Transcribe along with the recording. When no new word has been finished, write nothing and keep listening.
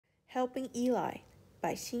Helping Eli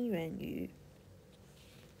by Xinyuan.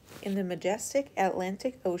 In the majestic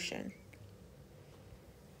Atlantic Ocean,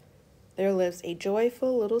 there lives a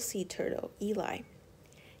joyful little sea turtle, Eli.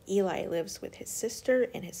 Eli lives with his sister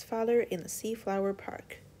and his father in the Seaflower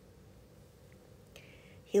Park.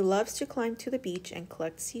 He loves to climb to the beach and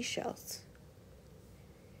collect seashells.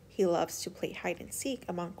 He loves to play hide and seek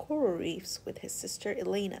among coral reefs with his sister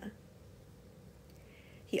Elena.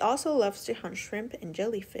 He also loves to hunt shrimp and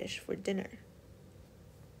jellyfish for dinner.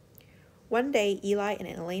 One day, Eli and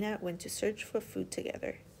Elena went to search for food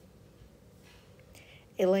together.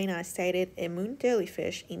 Elena sighted a moon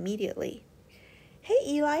jellyfish immediately. "Hey,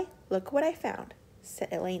 Eli, look what I found," said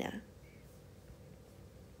Elena.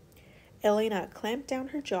 Elena clamped down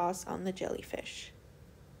her jaws on the jellyfish.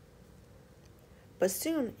 But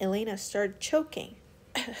soon, Elena started choking.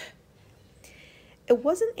 It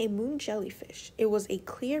wasn't a moon jellyfish. It was a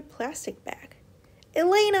clear plastic bag.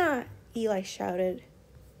 "Elena!" Eli shouted.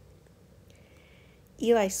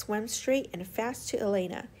 Eli swam straight and fast to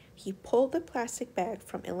Elena. He pulled the plastic bag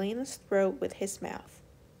from Elena's throat with his mouth.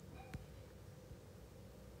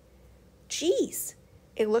 "Geez,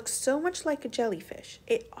 it looks so much like a jellyfish.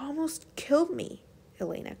 It almost killed me,"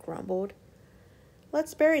 Elena grumbled.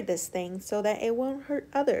 "Let's bury this thing so that it won't hurt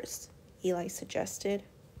others," Eli suggested.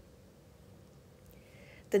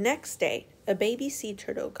 The next day, a baby sea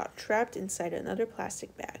turtle got trapped inside another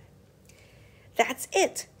plastic bag. "That's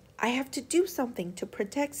it! I have to do something to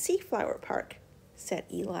protect Seaflower Park," said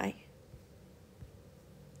Eli.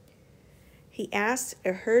 He asked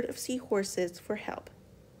a herd of seahorses for help,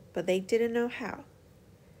 but they didn't know how.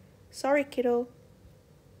 "Sorry, kiddo."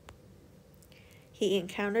 He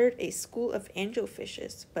encountered a school of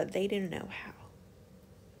angelfishes, but they didn't know how.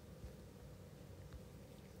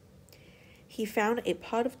 He found a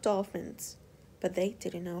pod of dolphins, but they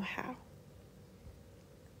didn't know how.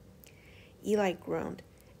 Eli groaned,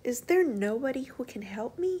 "Is there nobody who can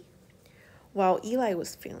help me?" While Eli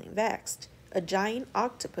was feeling vexed, a giant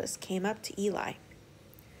octopus came up to Eli.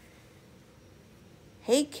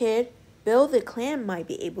 "Hey kid, Bill the clam might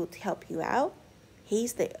be able to help you out.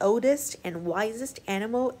 He's the oldest and wisest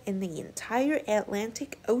animal in the entire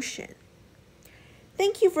Atlantic Ocean."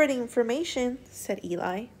 "Thank you for the information," said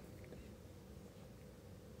Eli.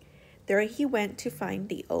 There he went to find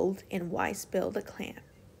the old and wise Bill the clam.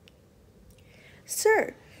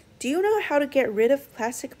 "Sir, do you know how to get rid of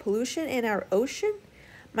plastic pollution in our ocean?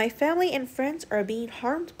 My family and friends are being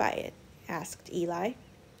harmed by it," asked Eli.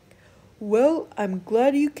 "Well, I'm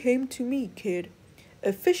glad you came to me, kid.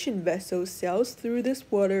 A fishing vessel sails through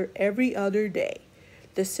this water every other day.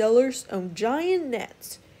 The sailors own giant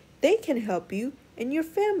nets. They can help you and your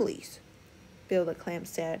families," Bill the clam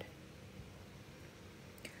said.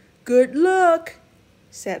 "Good luck,"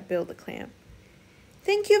 said Bill the clam.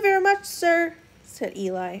 "Thank you very much, sir," said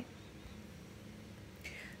Eli.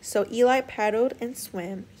 So Eli paddled and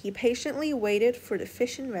swam. He patiently waited for the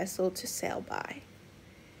fishing vessel to sail by.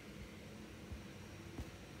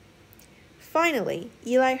 Finally,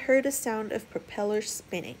 Eli heard the sound of propellers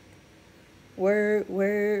spinning. Whir,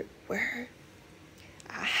 whir, whir.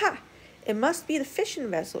 "Aha! It must be the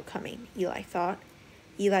fishing vessel coming," Eli thought.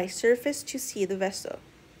 Eli surfaced to see the vessel.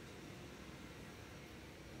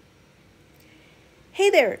 "Hey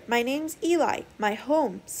there, my name's Eli. My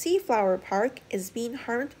home, Seaflower Park, is being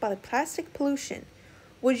harmed by the plastic pollution.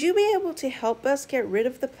 Would you be able to help us get rid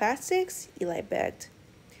of the plastics?" Eli begged.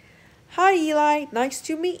 "Hi, Eli. Nice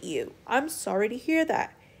to meet you. I'm sorry to hear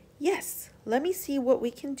that. Yes, let me see what we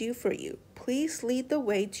can do for you. Please lead the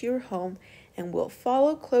way to your home and we'll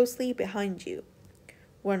follow closely behind you,"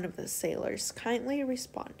 one of the sailors kindly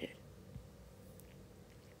responded.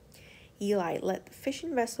 Eli led the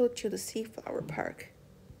fishing vessel to the Seaflower Park.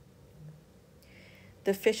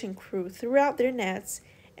 The fishing crew threw out their nets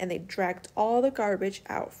and they dragged all the garbage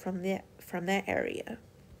out from that area.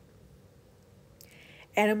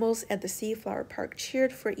 Animals at the Seaflower Park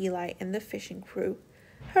cheered for Eli and the fishing crew.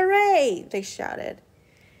 "Hooray!" they shouted.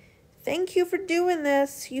 "Thank you for doing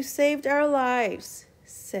this. You saved our lives,"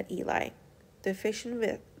 said Eli. The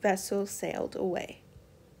fishing vessel sailed away.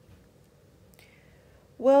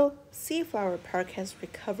 Well, Seaflower Park has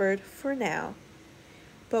recovered for now.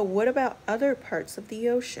 But what about other parts of the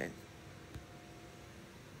ocean?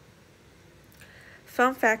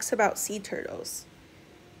 Fun facts about sea turtles.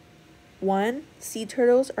 1. Sea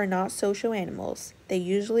turtles are not social animals. They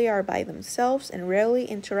usually are by themselves and rarely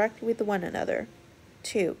interact with one another.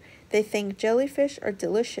 2. They think jellyfish are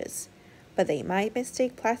delicious, but they might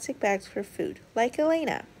mistake plastic bags for food, like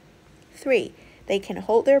Elena. 3. They can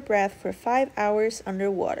hold their breath for 5 hours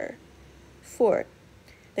underwater. 4.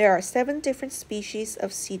 There are 7 different species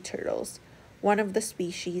of sea turtles. One of the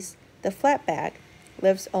species, the flatback,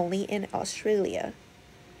 lives only in Australia.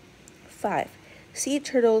 5. Sea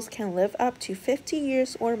turtles can live up to 50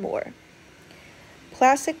 years or more.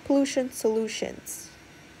 Plastic pollution solutions.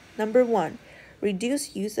 Number 1.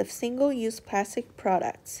 Reduce use of single-use plastic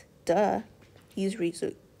products. Duh. Use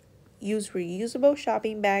reusable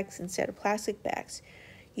shopping bags instead of plastic bags.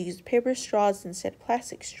 Use paper straws instead of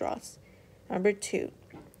plastic straws. Number 2.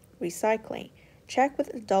 Recycling. Check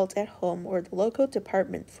with adults at home or the local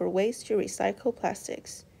department for ways to recycle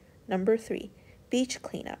plastics. Number 3. Beach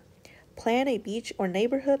cleanup. Plan a beach or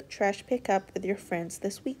neighborhood trash pickup with your friends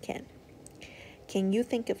this weekend. Can you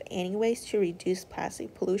think of any ways to reduce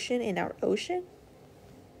plastic pollution in our ocean?